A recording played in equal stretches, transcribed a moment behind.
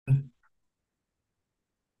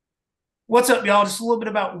What's up, y'all? Just a little bit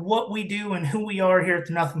about what we do and who we are here at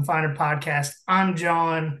the Nothing Finer podcast. I'm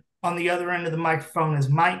John. On the other end of the microphone is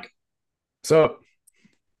Mike. So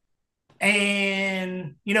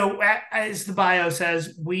And as the bio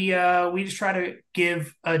says, we just try to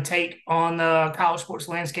give a take on the college sports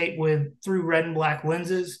landscape with through red and black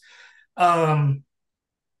lenses. Um,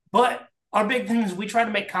 but our big thing is we try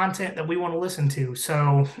to make content that we want to listen to.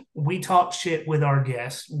 So we talk shit with our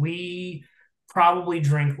guests. We probably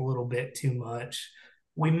drink a little bit too much.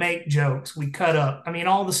 We make jokes. We cut up. I mean,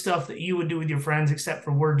 all the stuff that you would do with your friends, except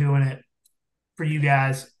for we're doing it for you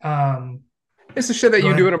guys. it's the shit that Go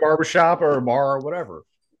you do ahead. in a barbershop or a bar or whatever.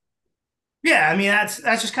 Yeah, I mean that's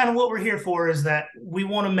just kind of what we're here for is that we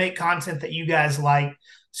want to make content that you guys like,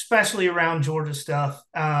 especially around Georgia stuff.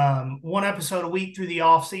 One episode a week through the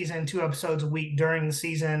off season, two episodes a week during the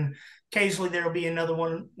season. Occasionally there'll be another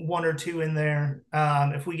one or two in there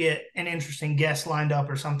if we get an interesting guest lined up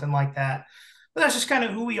or something like that. But that's just kind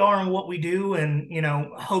of who we are and what we do, and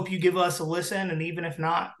hope you give us a listen, and even if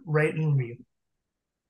not, rate and review.